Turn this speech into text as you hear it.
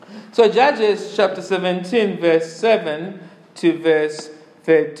So Judges chapter 17, verse 7 to verse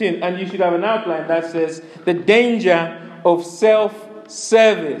 13. And you should have an outline that says the danger of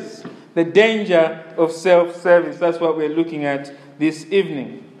self-service. The danger of self-service. That's what we're looking at this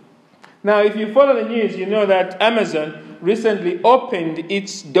evening. Now, if you follow the news, you know that Amazon recently opened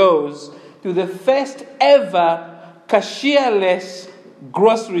its doors to the first ever cashierless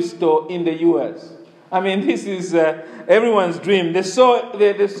grocery store in the U.S. I mean, this is everyone's dream. The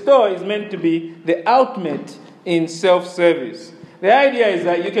store is meant to be the ultimate in self-service. The idea is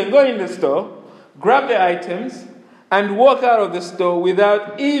that you can go in the store, grab the items, and walk out of the store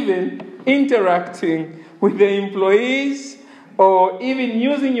without even interacting with the employees or even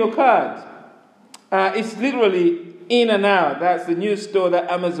using your card. It's literally in and out. That's the new store that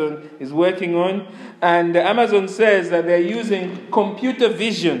Amazon is working on. And Amazon says that they're using computer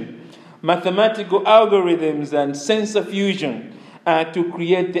vision, mathematical algorithms, and sensor fusion to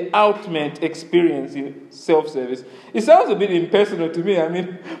create the ultimate experience in self-service. It sounds a bit impersonal to me. I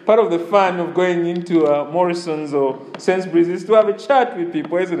mean, part of the fun of going into Morrison's or Sainsbury's is to have a chat with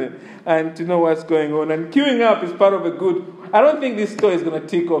people, isn't it? And to know what's going on. And queuing up is part of a good... I don't think this store is going to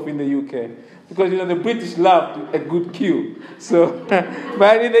take off in the UK. Because, the British love a good queue. So,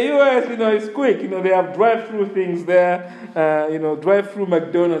 but in the US, it's quick. They have drive-through things there, drive-through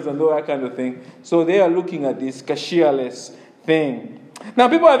McDonald's and all that kind of thing. So they are looking at this cashierless thing. Now,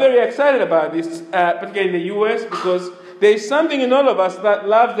 people are very excited about this, particularly in the US, because there is something in all of us that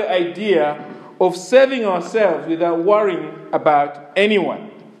love the idea of serving ourselves without worrying about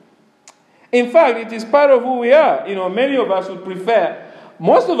anyone. In fact, it is part of who we are. Many of us would prefer...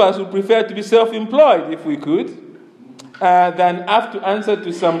 Most of us would prefer to be self-employed, if we could, than have to answer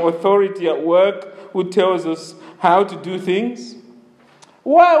to some authority at work who tells us how to do things.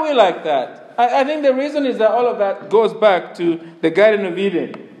 Why are we like that? I think the reason is that all of that goes back to the Garden of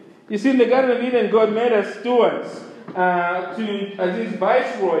Eden. You see, in the Garden of Eden, God made us stewards, as his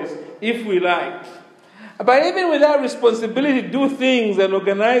viceroys, if we like. But even with that responsibility to do things and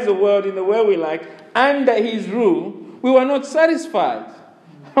organize the world in the way we like, under his rule, we were not satisfied.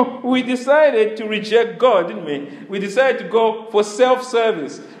 We decided to reject God, didn't we? We decided to go for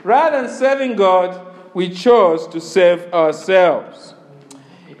self-service. Rather than serving God, we chose to serve ourselves.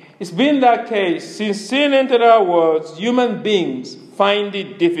 It's been that case. Since sin entered our worlds, human beings find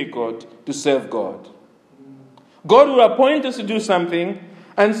it difficult to serve God. God will appoint us to do something,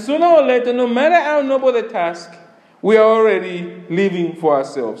 and sooner or later, no matter how noble the task, we are already living for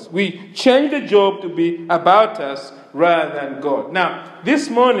ourselves. We change the job to be about us rather than God. Now, this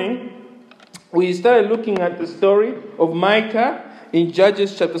morning, we started looking at the story of Micah in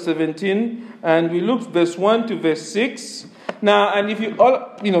Judges chapter 17, and we looked verse 1 to verse 6. Now, and if you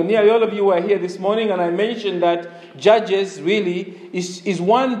all, nearly all of you were here this morning, and I mentioned that Judges really is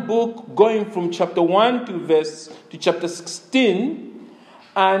one book going from chapter 1 to chapter 16,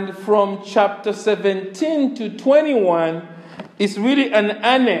 and from chapter 17 to 21 is really an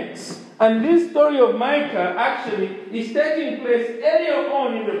annex. And this story of Micah actually is taking place earlier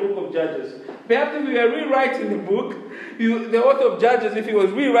on in the book of Judges. Perhaps if we were rewriting the book, the author of Judges, if he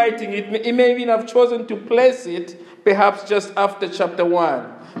was rewriting it, he may even have chosen to place it perhaps just after chapter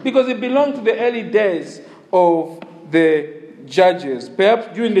 1. Because it belonged to the early days of the Judges,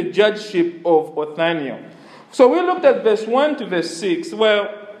 perhaps during the judgeship of Othniel. So we looked at verse 1 to verse 6. Well,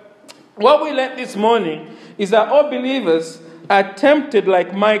 what we learned this morning is that all believers are tempted,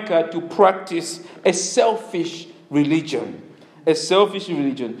 like Micah, to practice a selfish religion. A selfish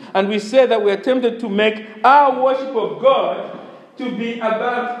religion. And we said that we are tempted to make our worship of God to be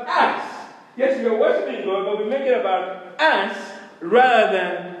about us. Yes, we are worshiping God, but we make it about us rather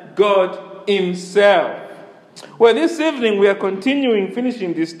than God himself. Well, this evening we are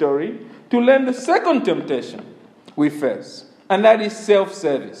finishing this story, to learn the second temptation we face, and that is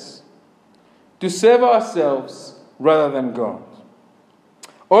self-service. To serve ourselves rather than God.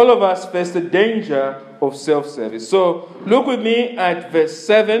 All of us face the danger of self-service. So look with me at verse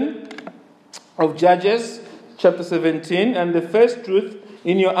 7 of Judges chapter 17, and the first truth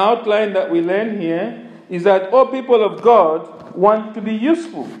in your outline that we learn here is that all people of God want to be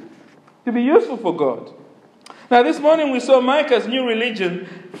useful for God. Now, this morning we saw Micah's new religion,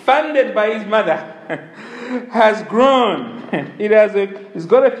 funded by his mother, has grown. He's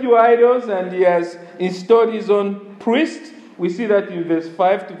got a few idols, and he has installed his own priest. We see that in verse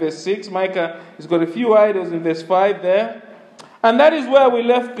 5 to verse 6. Micah has got a few idols in verse 5 there. And that is where we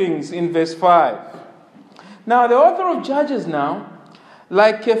left things in verse 5. Now, the author of Judges now,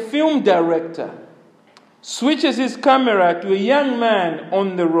 like a film director, switches his camera to a young man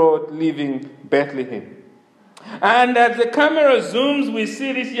on the road leaving Bethlehem. And as the camera zooms, we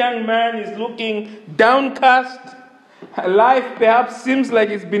see this young man is looking downcast. Life perhaps seems like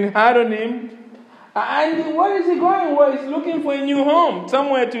it's been hard on him. And where is he going? Well, he's looking for a new home,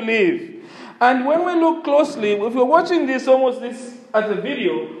 somewhere to live. And when we look closely, if you're watching this as a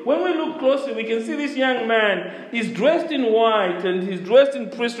video, when we look closely, we can see this young man is dressed in white and he's dressed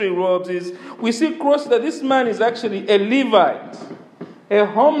in priestly robes. We see close that this man is actually a Levite, a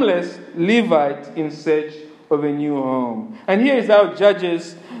homeless Levite in search of a new home. And here is how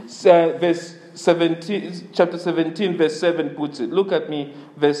Judges chapter 17, verse 7 puts it. Look at me,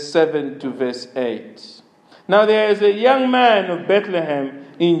 verse 7 to verse 8. Now there is a young man of Bethlehem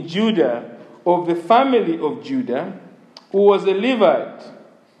in Judah, of the family of Judah, who was a Levite.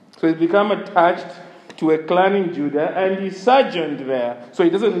 So he's become attached to a clan in Judah, and he sojourned there. So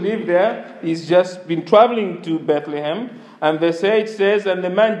he doesn't live there, he's just been traveling to Bethlehem. And verse 8 says, and the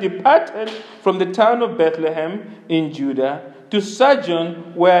man departed from the town of Bethlehem in Judah to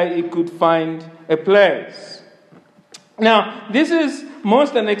sojourn where he could find a place. Now, this is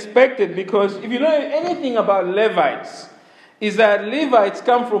most unexpected because if you know anything about Levites, is that Levites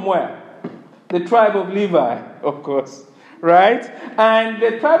come from where? The tribe of Levi, of course, right? And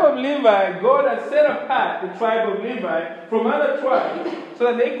the tribe of Levi, God has set apart the tribe of Levi from other tribes so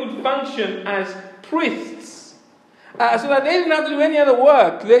that they could function as priests. So that they didn't have to do any other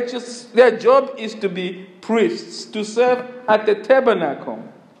work. Their job is to be priests, to serve at the tabernacle.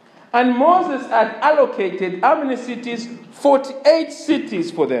 And Moses had allocated how many cities? 48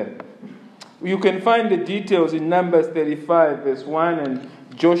 cities for them. You can find the details in Numbers 35, verse 1, and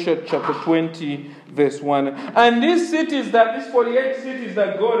Joshua chapter 20, verse 1. And these 48 cities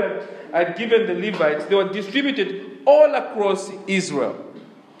that God had given the Levites, they were distributed all across Israel.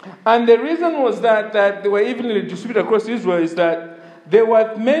 And the reason was that they were evenly distributed across Israel is that they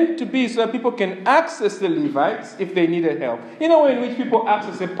were meant to be so that people can access the Levites if they needed help. In a way in which people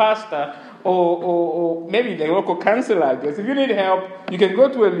access a pastor or maybe the local council, I guess. If you need help, you can go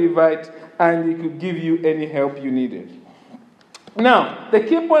to a Levite and he could give you any help you needed. Now, the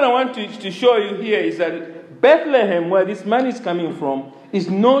key point I want to show you here is that Bethlehem, where this man is coming from, is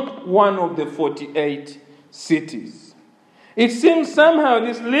not one of the 48 cities. It seems somehow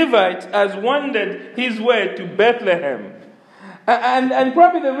this Levite has wandered his way to Bethlehem. And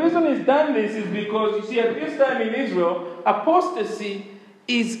probably the reason he's done this is because, you see, at this time in Israel, apostasy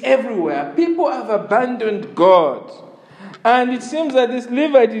is everywhere. People have abandoned God. And it seems that this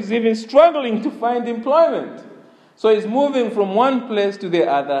Levite is even struggling to find employment. So he's moving from one place to the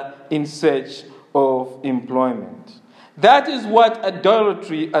other in search of employment. That is what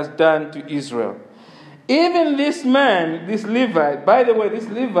idolatry has done to Israel. Even this man, this Levite, by the way, this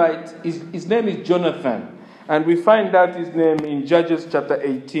Levite, his name is Jonathan. And we find out his name in Judges chapter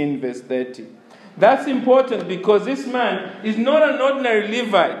 18, verse 30. That's important because this man is not an ordinary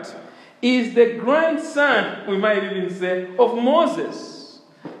Levite. He is the grandson, we might even say, of Moses.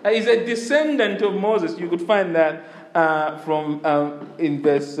 He's a descendant of Moses. You could find that in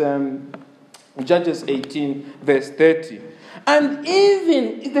verse Judges 18, verse 30. And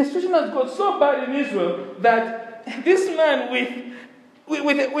even the situation has got so bad in Israel that this man with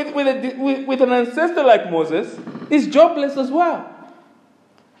an ancestor like Moses is jobless as well.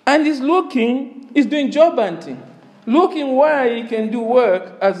 And he's doing job hunting, looking where he can do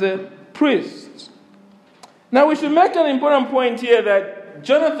work as a priest. Now we should make an important point here that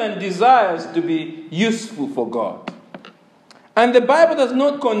Jonathan desires to be useful for God. And the Bible does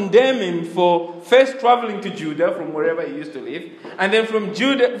not condemn him for first traveling to Judah from wherever he used to live, and then from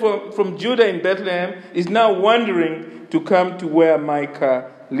Judah in Bethlehem is now wandering to come to where Micah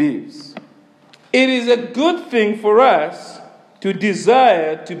lives. It is a good thing for us to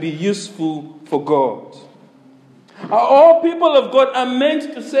desire to be useful for God. All people of God are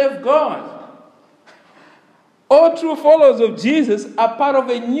meant to serve God. All true followers of Jesus are part of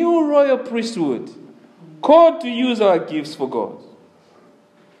a new royal priesthood, called to use our gifts for God.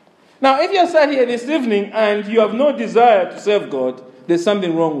 Now, if you're sat here this evening and you have no desire to serve God, there's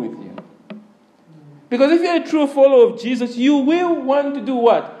something wrong with you. Because if you're a true follower of Jesus, you will want to do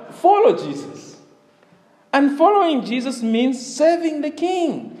what? Follow Jesus. And following Jesus means serving the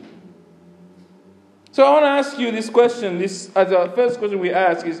King. So I want to ask you this question. As our first question we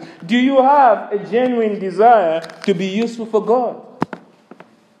ask is, do you have a genuine desire to be useful for God?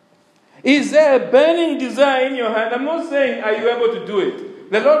 Is there a burning desire in your heart? I'm not saying, are you able to do it?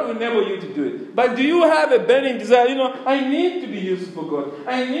 The Lord will enable you to do it. But do you have a burning desire? I need to be useful for God.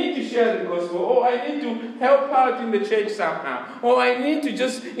 I need to share the gospel. Or I need to help out in the church somehow. Or I need to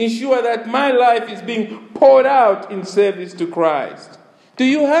just ensure that my life is being poured out in service to Christ. Do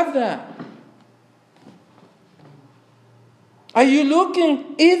you have that? Are you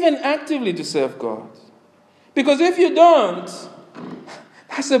looking even actively to serve God? Because if you don't,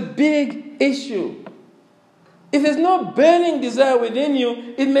 that's a big issue. If there's no burning desire within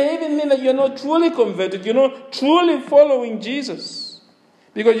you, it may even mean that you're not truly converted. You're not truly following Jesus.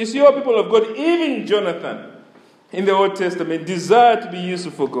 Because you see all people of God, even Jonathan in the Old Testament, desire to be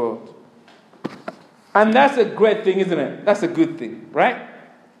useful for God. And that's a great thing, isn't it? That's a good thing, right?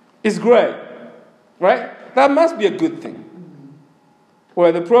 It's great, right? That must be a good thing.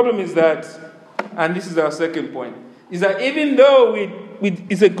 Well, the problem is that, and this is our second point, is that even though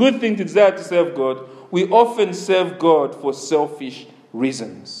it's a good thing to desire to serve God, we often serve God for selfish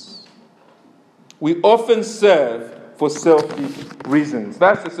reasons. We often serve for selfish reasons.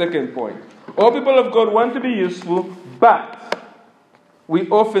 That's the second point. All people of God want to be useful, but we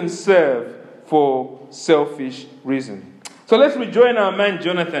often serve for selfish reasons. So let's rejoin our man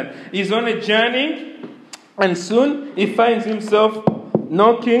Jonathan. He's on a journey, and soon he finds himself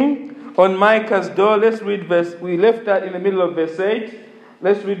knocking on Micah's door. Let's read we left that in the middle of verse 8.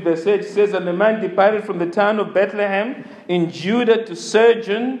 Let's read verse 8. It says, "And the man departed from the town of Bethlehem in Judah to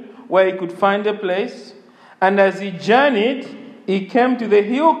sojourn where he could find a place. And as he journeyed, he came to the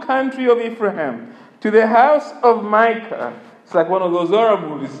hill country of Ephraim, to the house of Micah." It's like one of those horror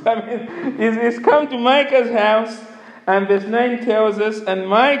movies. I mean, he's come to Micah's house, and verse 9 tells us, "And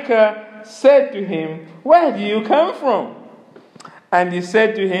Micah said to him, 'Where do you come from?' And he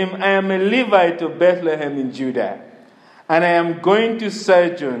said to him, 'I am a Levite of Bethlehem in Judah, and I am going to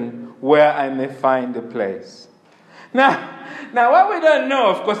sojourn where I may find a place.'" Now what we don't know,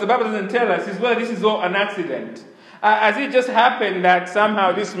 of course, the Bible doesn't tell us, is whether this is all an accident. Has it just happened that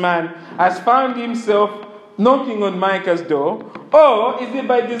somehow this man has found himself knocking on Micah's door? Or is it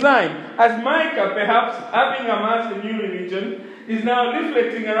by design? As Micah, perhaps having amassed a new religion, is now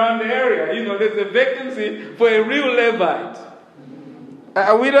leafleting around the area. You know, there's a vacancy for a real Levite.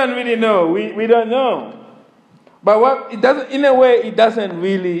 We don't really know. We don't know. But in a way, it doesn't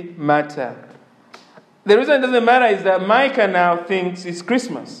really matter. The reason it doesn't matter is that Micah now thinks it's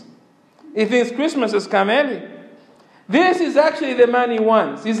Christmas. He thinks Christmas has come early. This is actually the man he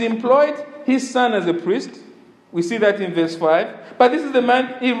wants. He's employed his son as a priest. We see that in verse 5. But this is the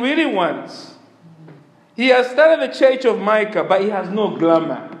man he really wants. He has started the church of Micah, but he has no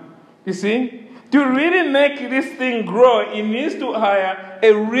glamour. You see? To really make this thing grow, he needs to hire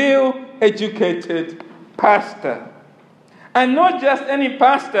a real educated pastor. And not just any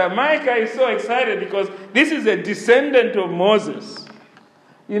pastor. Micah is so excited because this is a descendant of Moses.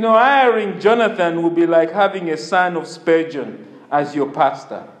 You know, hiring Jonathan would be like having a son of Spurgeon as your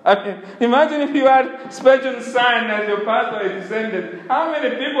pastor. I mean, imagine if you had Spurgeon's son as your pastor, a descendant. How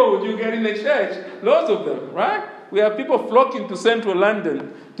many people would you get in the church? Lots of them, right? We have people flocking to central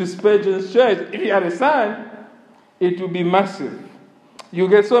London to Spurgeon's church. If he had a son, it would be massive. You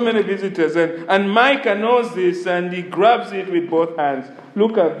get so many visitors. And Micah knows this, and he grabs it with both hands.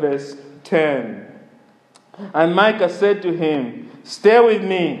 Look at verse 10. "And Micah said to him, 'Stay with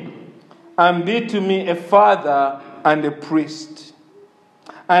me, and be to me a father and a priest.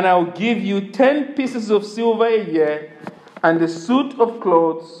 And I'll give you 10 pieces of silver a year, and a suit of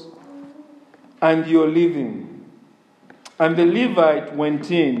clothes, and your living.' And the Levite went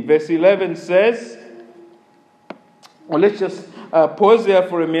in." Verse 11 says, let's just pause there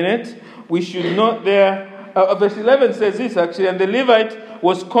for a minute. We should note there, verse 11 says this actually, "And the Levite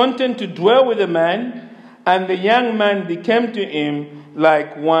was content to dwell with the man, and the young man became to him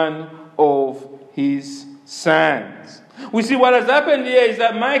like one of his sons." We see what has happened here is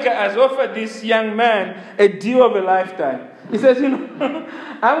that Micah has offered this young man a deal of a lifetime. He says,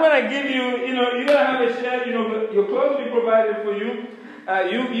 I'm going to give you, you're going to have a share, your clothes will be provided for you.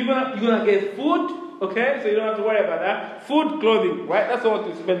 You're going to get food, okay? So you don't have to worry about that. Food, clothing, right? That's all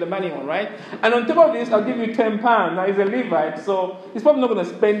to spend the money on, right? And on top of this, I'll give you £10. Now, he's a Levite, so he's probably not going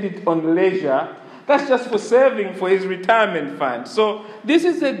to spend it on leisure. That's just for saving for his retirement fund. So this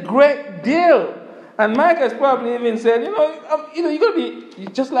is a great deal. And Micah has probably even said, you're going to be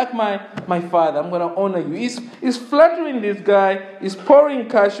just like my father. I'm going to honor you. He's flattering this guy. He's pouring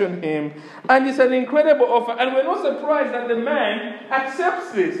cash on him. And it's an incredible offer. And we're not surprised that the man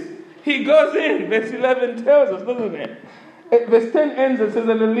accepts this. He goes in. Verse 11 tells us, doesn't it? Verse 10 ends and says,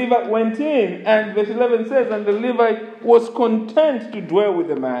 "And the Levite went in." And verse 11 says, "And the Levite was content to dwell with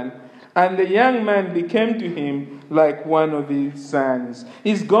the man. And the young man became to him like one of his sons."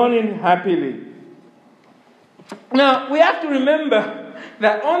 He's gone in happily. Now, we have to remember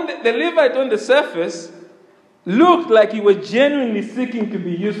that the Levite on the surface looked like he was genuinely seeking to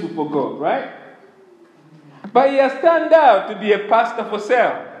be useful for God, right? But he has turned out to be a pastor for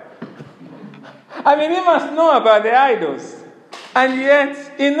sale. I mean, he must know about the idols. And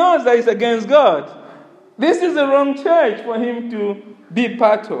yet, he knows that it's against God. This is the wrong church for him to be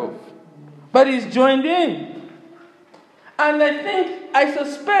part of. But he's joined in. And I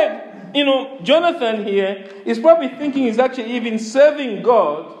suspect, Jonathan here is probably thinking he's actually even serving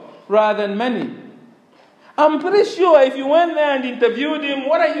God rather than money. I'm pretty sure if you went there and interviewed him,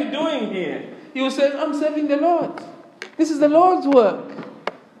 what are you doing here? He would say, I'm serving the Lord. This is the Lord's work.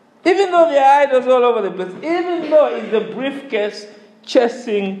 Even though there are idols all over the place, even though he's the briefcase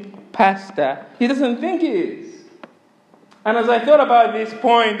chasing pastor, he doesn't think he is. And as I thought about this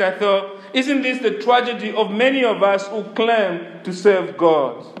point, I thought, isn't this the tragedy of many of us who claim to serve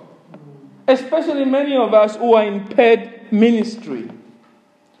God? Especially many of us who are in paid ministry.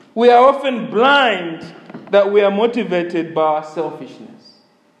 We are often blind that we are motivated by our selfishness.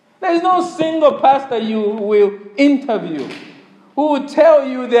 There is no single pastor you will interview who will tell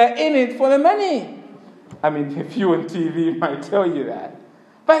you they're in it for the money. I mean, a few on TV might tell you that.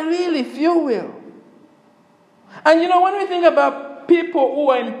 But really, few will. And when we think about people who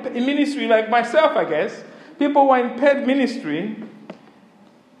are in ministry, like myself, I guess, people who are in paid ministry,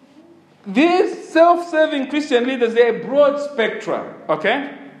 these self-serving Christian leaders, they're a broad spectrum,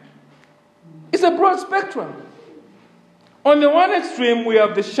 okay? It's a broad spectrum. On the one extreme, we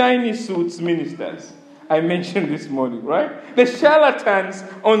have the shiny suits ministers I mentioned this morning, right? The charlatans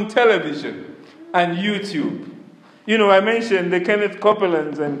on television and YouTube. I mentioned the Kenneth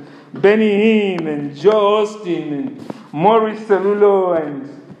Copelands and Benny Hinn and Joe Austin and Maurice Cellulo and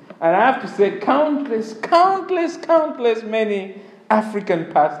I have to say countless many African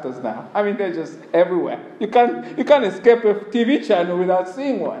pastors now. I mean, they're just everywhere. You can't escape a TV channel without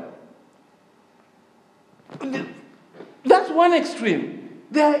seeing one. That's one extreme.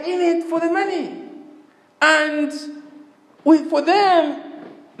 They are in it for the money. And for them,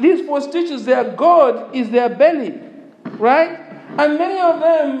 these false teachers, their God is their belly. Right? And many of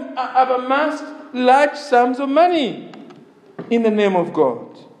them have amassed large sums of money in the name of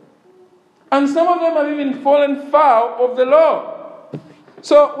God. And some of them have even fallen foul of the law.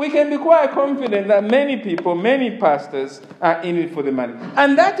 So we can be quite confident that many people, many pastors are in it for the money.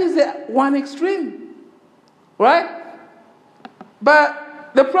 And that is the one extreme. Right?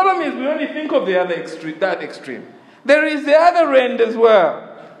 But the problem is we only think of the other extreme, that extreme. There is the other end as well.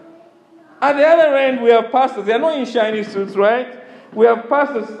 At the other end, we have pastors. They are not in shiny suits, right? We have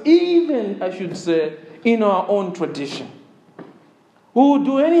pastors, even, I should say, in our own tradition, who will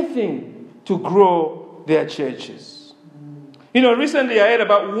do anything to grow their churches. Recently I heard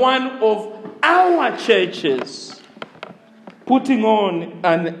about one of our churches putting on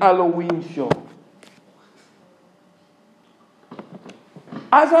an Halloween show.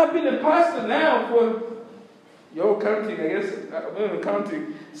 As I've been a pastor now for,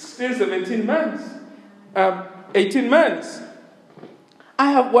 still 17 months, 18 months,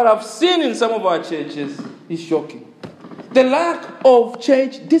 what I've seen in some of our churches is shocking. The lack of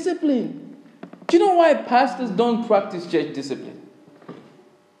church discipline. Do you know why pastors don't practice church discipline?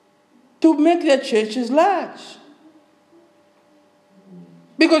 To make their churches large.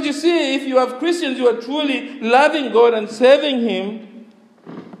 Because you see, if you have Christians who are truly loving God and serving Him,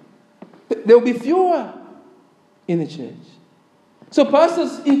 there will be fewer in the church. So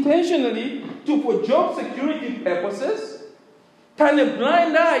pastors intentionally, for job security purposes, turn a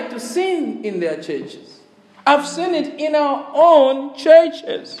blind eye to sin in their churches. I've seen it in our own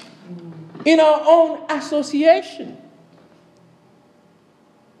churches, in our own association.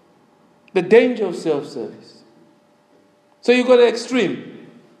 The danger of self-service. So you got the extreme,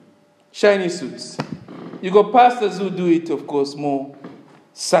 shiny suits. You got pastors who do it, of course, more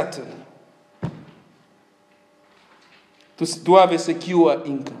subtly. To have a secure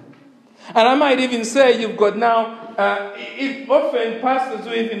income. And I might even say you've got now, if often pastors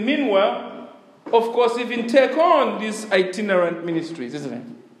who even meanwhile, of course, even take on these itinerant ministries, isn't it?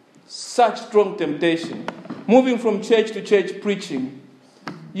 Such strong temptation. Moving from church to church preaching.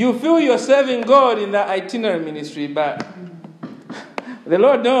 You feel you're serving God in that itinerant ministry, but the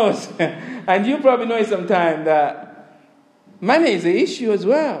Lord knows. And you probably know sometime that money is the issue as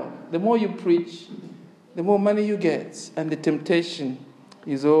well. The more you preach, the more money you get, and the temptation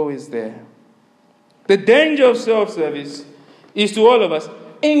is always there. The danger of self-service is to all of us,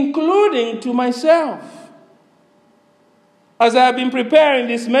 including to myself. As I have been preparing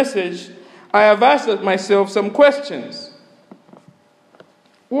this message, I have asked myself some questions.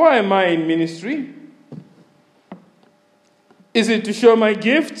 Why am I in ministry? Is it to show my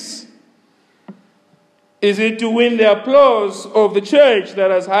gifts? Is it to win the applause of the church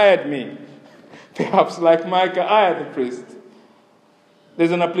that has hired me? Perhaps like Micah hired the priest.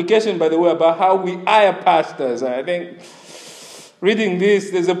 There's an application, by the way, about how we hire pastors. I think reading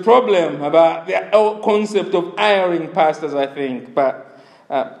this, there's a problem about the whole concept of hiring pastors, I think. But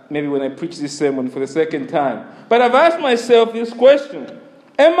maybe when I preach this sermon for the second time. But I've asked myself this question.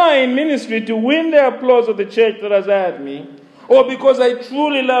 Am I in ministry to win the applause of the church that has hired me? Or because I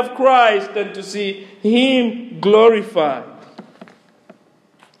truly love Christ and to see Him glorified?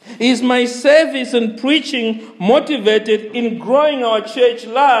 Is my service and preaching motivated in growing our church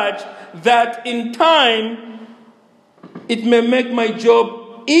large that in time it may make my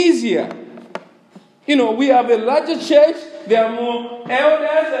job easier? You know, we have a larger church, there are more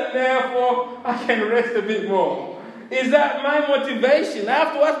elders, and therefore I can rest a bit more. Is that my motivation? I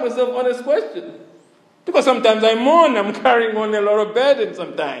have to ask myself honest question. Because sometimes I mourn, I'm carrying on a lot of burden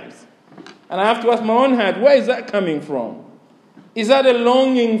sometimes. And I have to ask my own heart, where is that coming from? Is that a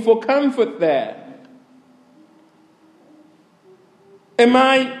longing for comfort there? Are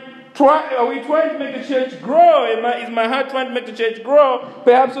we trying to make the church grow? Is my heart trying to make the church grow?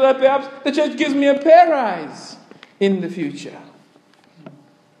 Perhaps so that perhaps the church gives me a pay rise in the future.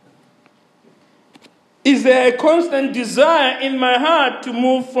 Is there a constant desire in my heart to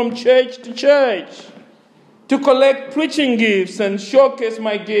move from church to church, to collect preaching gifts and showcase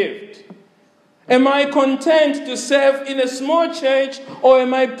my gift? Am I content to serve in a small church, or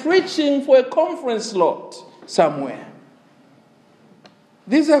am I preaching for a conference slot somewhere?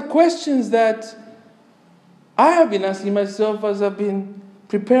 These are questions that I have been asking myself as I've been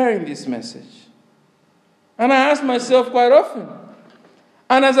preparing this message. And I ask myself quite often.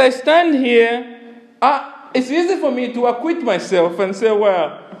 And as I stand here, it's easy for me to acquit myself and say,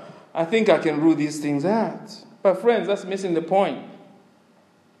 well, I think I can rule these things out. But friends, that's missing the point.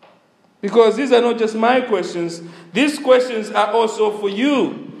 Because these are not just my questions. These questions are also for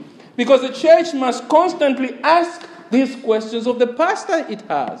you. Because the church must constantly ask these questions of the pastor it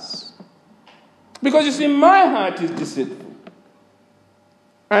has. Because you see, my heart is deceitful.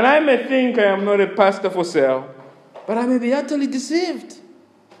 And I may think I am not a pastor for sale, but I may be utterly deceived.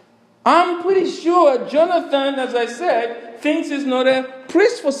 I'm pretty sure Jonathan, as I said, thinks he's not a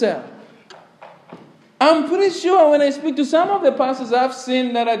priest for sale. I'm pretty sure when I speak to some of the pastors I've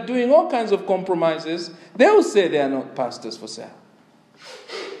seen that are doing all kinds of compromises, they will say they are not pastors for sale.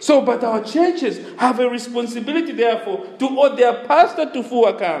 So, but our churches have a responsibility, therefore, to hold their pastor to full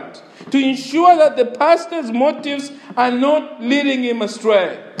account, to ensure that the pastor's motives are not leading him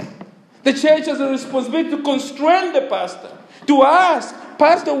astray. The church has a responsibility to constrain the pastor, to ask,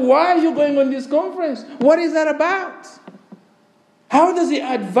 Pastor, why are you going on this conference? What is that about? How does it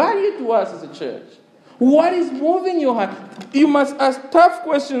add value to us as a church? What is moving your heart? You must ask tough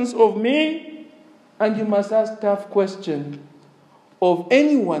questions of me, and you must ask tough questions of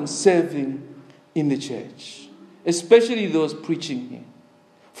anyone serving in the church, especially those preaching here.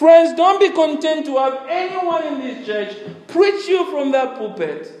 Friends, don't be content to have anyone in this church preach you from that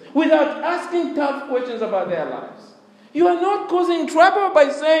pulpit without asking tough questions about their lives. You are not causing trouble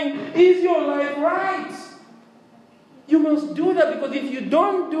by saying, is your life right? You must do that, because if you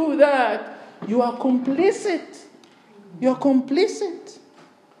don't do that, you are complicit. You are complicit.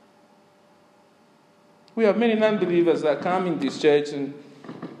 We have many non-believers that come in this church, and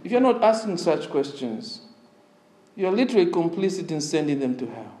if you're not asking such questions, you're literally complicit in sending them to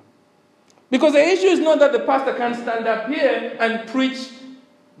hell. Because the issue is not that the pastor can't stand up here and preach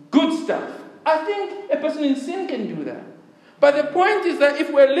good stuff. I think a person in sin can do that. But the point is that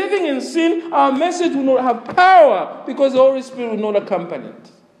if we're living in sin, our message will not have power, because the Holy Spirit will not accompany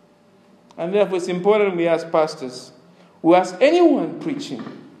it. And therefore it's important we ask pastors, we ask anyone preaching,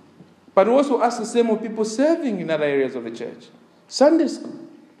 but we also ask the same of people serving in other areas of the church. Sunday school.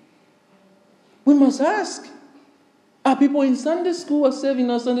 We must ask, are people in Sunday school or serving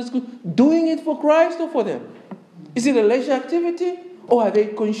in Sunday school doing it for Christ or for them? Is it a leisure activity, or are they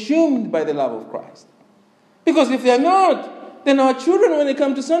consumed by the love of Christ? Because if they are not, then our children, when they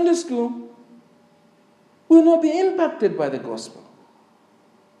come to Sunday school, will not be impacted by the gospel.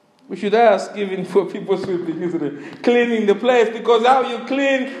 We should ask even for people sweeping, isn't it? Cleaning the place, because how you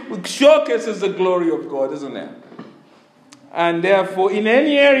clean showcases the glory of God, isn't it? And therefore, in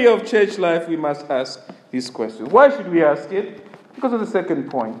any area of church life, we must ask these questions. Why should we ask it? Because of the second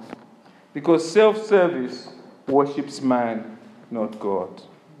point. Because self-service worships man, not God.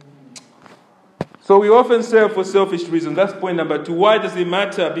 So we often serve for selfish reasons. That's point number 2. Why does it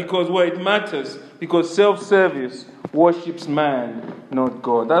matter? Because it matters. Because self-service worships man, not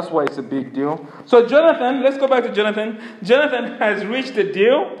God. That's why it's a big deal. So Jonathan, let's go back to Jonathan. Jonathan has reached the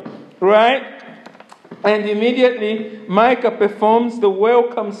deal, right? And immediately Micah performs the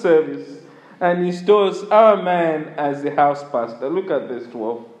welcome service and installs our man as the house pastor. Look at verse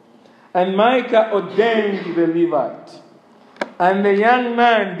 12. And Micah ordained the Levite And the young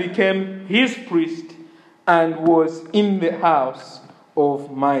man became his priest and was in the house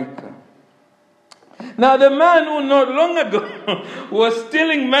of Micah. Now the man who not long ago was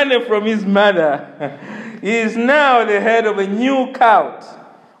stealing money from his mother is now the head of a new cult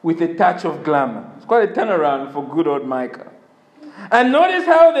with a touch of glamour. It's quite a turnaround for good old Micah. And notice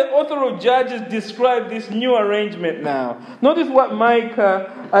how the author of Judges described this new arrangement now. Notice what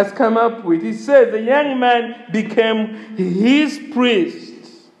Micah has come up with. He says the young man became his priest.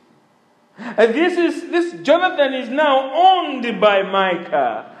 And this Jonathan is now owned by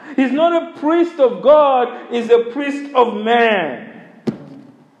Micah. He's not a priest of God, he's a priest of man.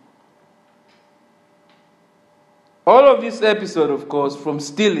 All of this episode, of course, from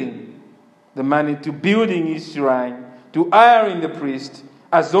stealing the money to building his shrine to hiring the priest,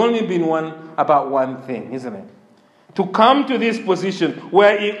 has only been about one thing, isn't it? To come to this position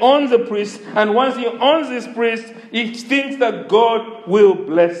where he owns a priest, and once he owns this priest, he thinks that God will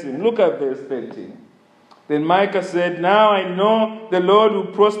bless him. Look at verse 13. Then Micah said, now I know the Lord will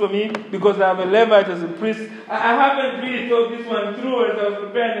prosper me because I have a Levite as a priest. I haven't really thought this one through as I was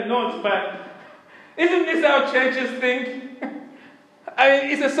preparing the notes, but isn't this how churches think? I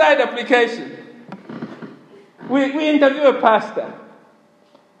mean, it's a side application. We interview a pastor,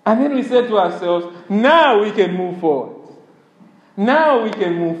 and then we say to ourselves, now we can move forward. Now we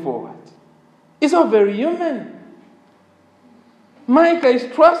can move forward. It's all very human. Micah is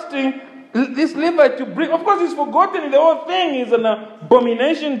trusting this Levite to bring. Of course, he's forgotten the whole thing is an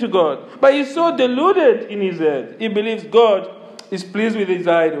abomination to God. But he's so deluded in his head. He believes God is pleased with his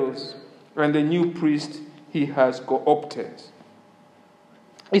idols and the new priest he has co-opted.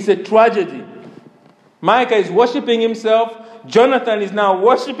 It's a tragedy. Micah is worshipping himself. Jonathan is now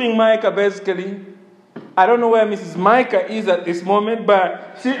worshipping Micah, basically. I don't know where Mrs. Micah is at this moment,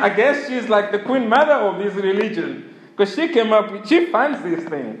 but I guess she's like the queen mother of this religion. Because she funds this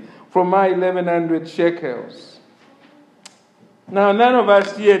thing from my 1,100 shekels. Now, none of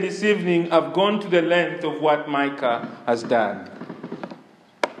us here this evening have gone to the length of what Micah has done.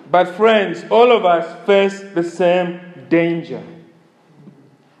 But friends, all of us face the same danger.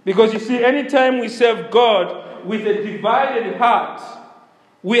 Because you see, anytime we serve God with a divided heart,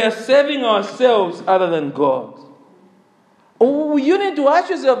 we are serving ourselves other than God. You need to ask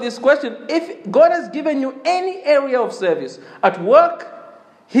yourself this question. If God has given you any area of service, at work,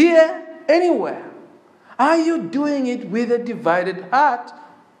 here, anywhere, are you doing it with a divided heart?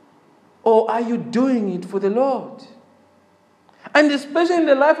 Or are you doing it for the Lord? And especially in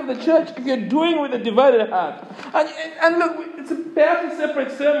the life of the church, if you're doing it with a divided heart. And look, it's perhaps a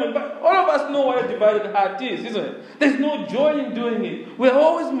separate sermon, but all of us know what a divided heart is, isn't it? There's no joy in doing it. We're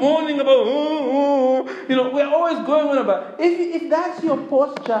always moaning about, we're always going on about. If that's your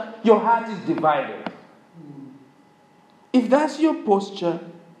posture, your heart is divided. If that's your posture,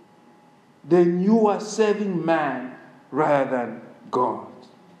 then you are serving man rather than God.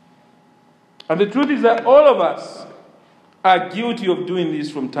 And the truth is that all of us are guilty of doing this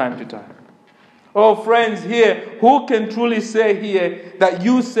from time to time. Oh, friends here, who can truly say here that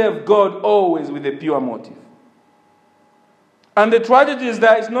you serve God always with a pure motive? And the tragedy is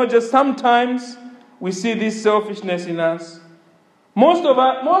that it's not just sometimes we see this selfishness in us. Most of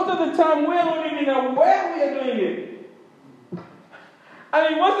the time, we're not even aware we are doing it. I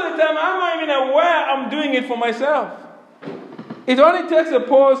mean, most of the time, I'm not even aware I'm doing it for myself. It only takes a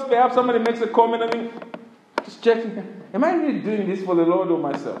pause. Perhaps somebody makes a comment. I mean, just checking. Am I really doing this for the Lord or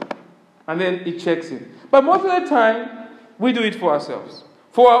myself? And then it checks in. But most of the time, we do it for ourselves.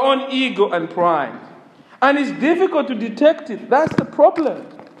 For our own ego and pride. And it's difficult to detect it. That's the problem.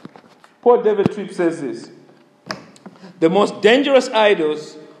 Paul David Tripp says this. The most dangerous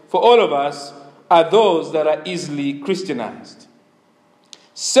idols for all of us are those that are easily Christianized.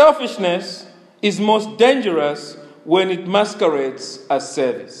 Selfishness is most dangerous when it masquerades as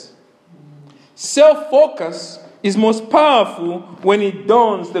service. Self-focus is most powerful when it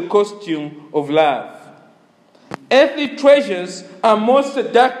dons the costume of love. Earthly treasures are most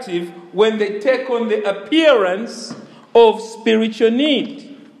seductive when they take on the appearance of spiritual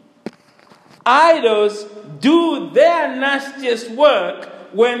need. Idols do their nastiest work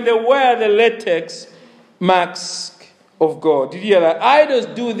when they wear the latex mask of God. Did you hear that? Idols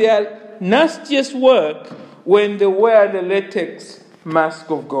do their nastiest work when they wear the latex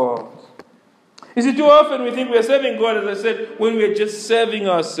mask of God. You see, too often we think we are serving God, as I said, when we are just serving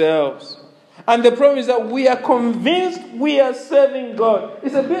ourselves. And the problem is that we are convinced we are serving God.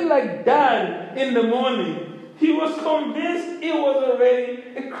 It's a bit like Dan in the morning. He was convinced he was already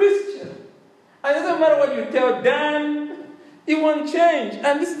a Christian. And it doesn't matter what you tell Dan, It won't change.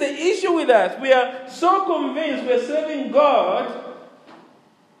 And this is the issue with us. We are so convinced we're serving God.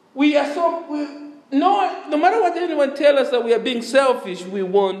 No matter what anyone tells us that we are being selfish, we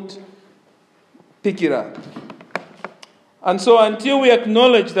won't pick it up. And so until we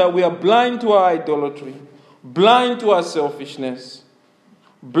acknowledge that we are blind to our idolatry, blind to our selfishness,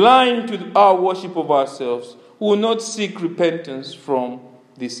 blind to our worship of ourselves, we will not seek repentance from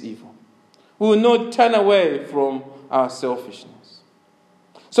this evil. We will not turn away from our selfishness.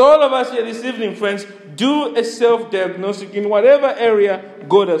 So all of us here this evening, friends, do a self-diagnostic in whatever area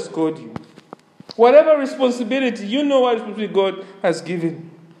God has called you. Whatever responsibility, you know what responsibility God has given you.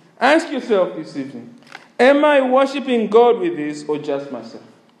 Ask yourself this evening, am I worshiping God with this or just myself?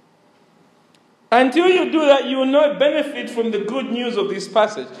 Until you do that, you will not benefit from the good news of this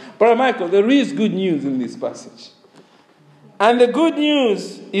passage. Brother Michael, there is good news in this passage. And the good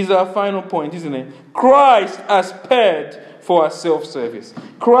news is our final point, isn't it? Christ has paid for our self-service.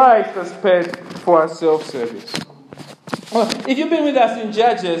 Christ has paid for our self-service. Well, if you've been with us in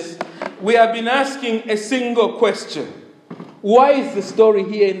Judges, we have been asking a single question. Why is the story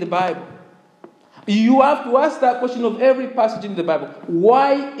here in the Bible? You have to ask that question of every passage in the Bible.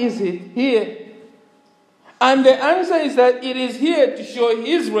 Why is it here? And the answer is that it is here to show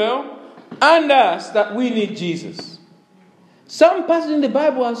Israel and us that we need Jesus. Some passages in the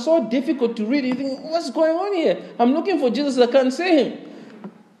Bible are so difficult to read. You think, what's going on here? I'm looking for Jesus, I can't see him.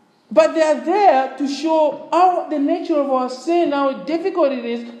 But they are there to show the nature of our sin, how difficult it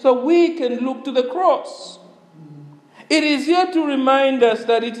is, so we can look to the cross. It is here to remind us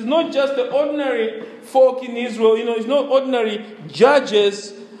that it is not just the ordinary folk in Israel, it's not ordinary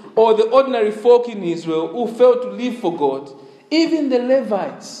judges or the ordinary folk in Israel who failed to live for God. Even the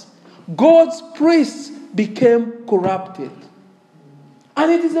Levites, God's priests, became corrupted. And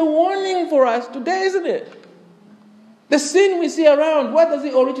it is a warning for us today, isn't it? The sin we see around, where does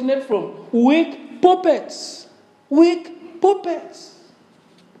it originate from? Weak puppets. Weak puppets.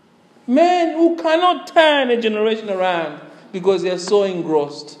 Men who cannot turn a generation around because they are so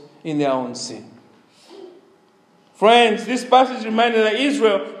engrossed in their own sin. Friends, this passage reminds us that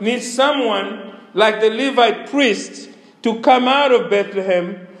Israel needs someone like the Levite priest to come out of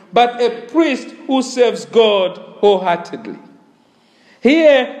Bethlehem, but a priest who serves God wholeheartedly.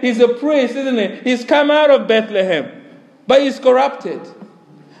 Here he's a priest, isn't he? He's come out of Bethlehem, but he's corrupted.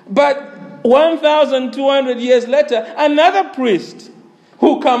 But 1,200 years later, another priest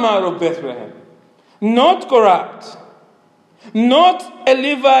who come out of Bethlehem. Not corrupt, not a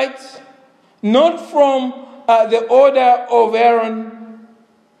Levite, not from the order of Aaron.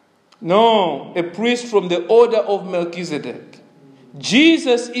 No, a priest from the order of Melchizedek.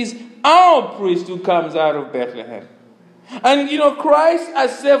 Jesus is our priest who comes out of Bethlehem. And Christ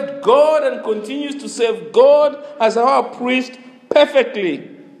has served God and continues to serve God as our priest perfectly.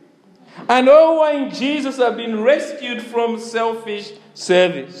 And all in Jesus have been rescued from selfish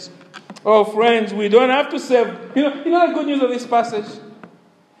service. Oh, friends, we don't have to serve. You know the good news of this passage?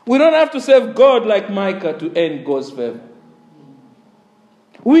 We don't have to serve God like Micah to earn God's favor.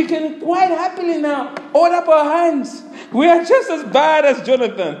 We can quite happily now hold up our hands. We are just as bad as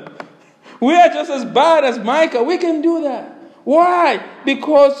Jonathan. We are just as bad as Micah. We can do that. Why?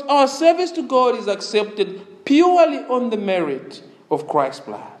 Because our service to God is accepted purely on the merit of Christ's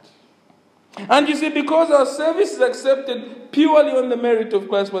blood. And you see, because our service is accepted purely on the merit of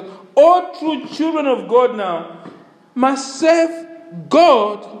Christ's blood, all true children of God now must serve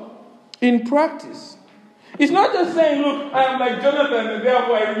God in practice. It's not just saying, look, I am like Jonathan and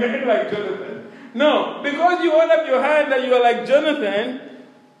therefore I remain like Jonathan. No, because you hold up your hand that you are like Jonathan,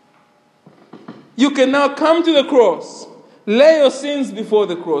 you can now come to the cross, lay your sins before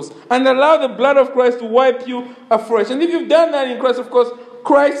the cross, and allow the blood of Christ to wipe you afresh. And if you've done that in Christ, of course,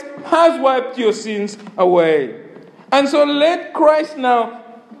 Christ has wiped your sins away. And so let Christ now,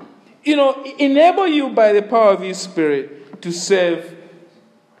 enable you by the power of His Spirit to serve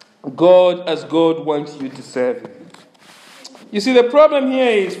God as God wants you to serve Him. You see, the problem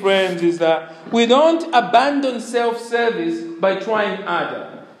here is, friends, is that we don't abandon self-service by trying harder.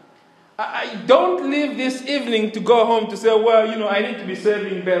 I don't leave this evening to go home to say, well, I need to be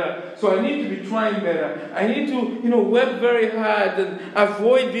serving better, so I need to be trying better. I need to, work very hard and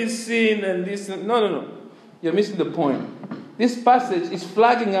avoid this sin and this. No. You're missing the point. This passage is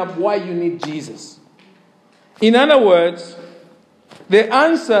flagging up why you need Jesus. In other words, the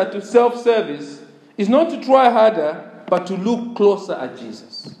answer to self-service is not to try harder, but to look closer at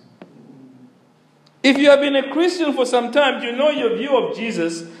Jesus. If you have been a Christian for some time, your view of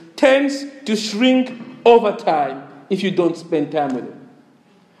Jesus tends to shrink over time if you don't spend time with Him.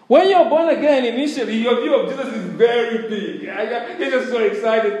 When you're born again, initially, your view of Jesus is very big. You're just so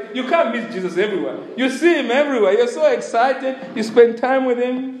excited. You can't miss Jesus everywhere. You see him everywhere. You're so excited. You spend time with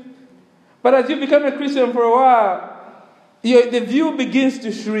him. But as you become a Christian for a while, the view begins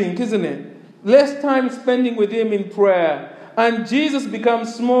to shrink, isn't it? Less time spending with him in prayer. And Jesus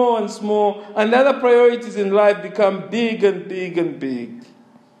becomes small and small. And other priorities in life become big and big and big.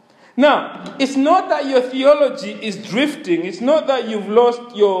 Now, it's not that your theology is drifting. It's not that you've lost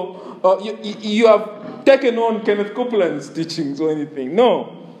you have taken on Kenneth Copeland's teachings or anything.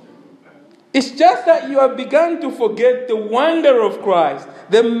 No. It's just that you have begun to forget the wonder of Christ,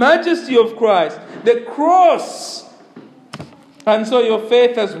 the majesty of Christ, the cross. And so your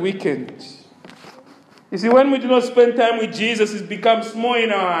faith has weakened. You see, when we do not spend time with Jesus, it becomes small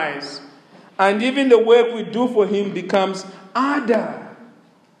in our eyes. And even the work we do for him becomes harder.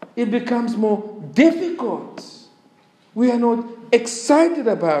 It becomes more difficult. We are not excited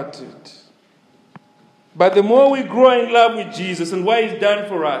about it. But the more we grow in love with Jesus and what he's done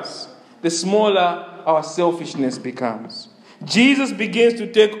for us, the smaller our selfishness becomes. Jesus begins to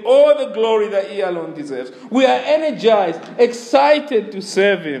take all the glory that he alone deserves. We are energized, excited to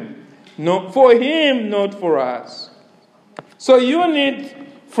serve him. Not for him, not for us. So you need,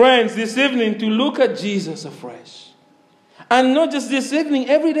 friends, this evening to look at Jesus afresh. And not just this evening,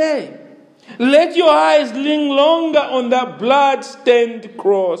 every day. Let your eyes linger longer on that blood-stained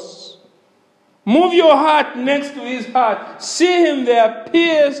cross. Move your heart next to his heart. See him there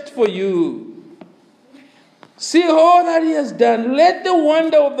pierced for you. See all that he has done. Let the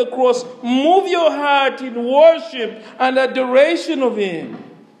wonder of the cross move your heart in worship and adoration of him.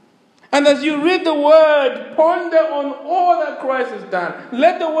 And as you read the word, ponder on all that Christ has done.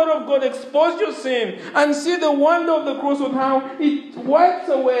 Let the word of God expose your sin and see the wonder of the cross and how it wipes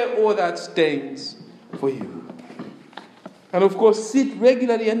away all that stains for you. And of course, sit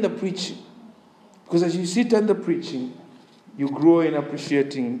regularly under preaching. Because as you sit under preaching, you grow in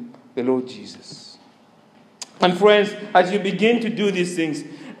appreciating the Lord Jesus. And friends, as you begin to do these things,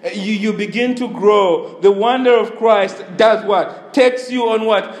 you begin to grow. The wonder of Christ does what? Takes you on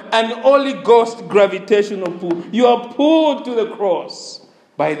what? An Holy Ghost gravitational pull. You are pulled to the cross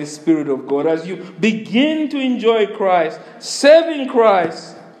by the Spirit of God. As you begin to enjoy Christ, serving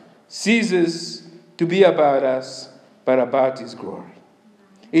Christ ceases to be about us, but about his glory.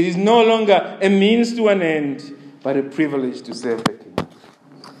 It is no longer a means to an end, but a privilege to serve the King.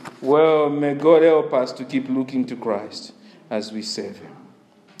 Well, may God help us to keep looking to Christ as we serve him.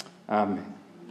 Amen.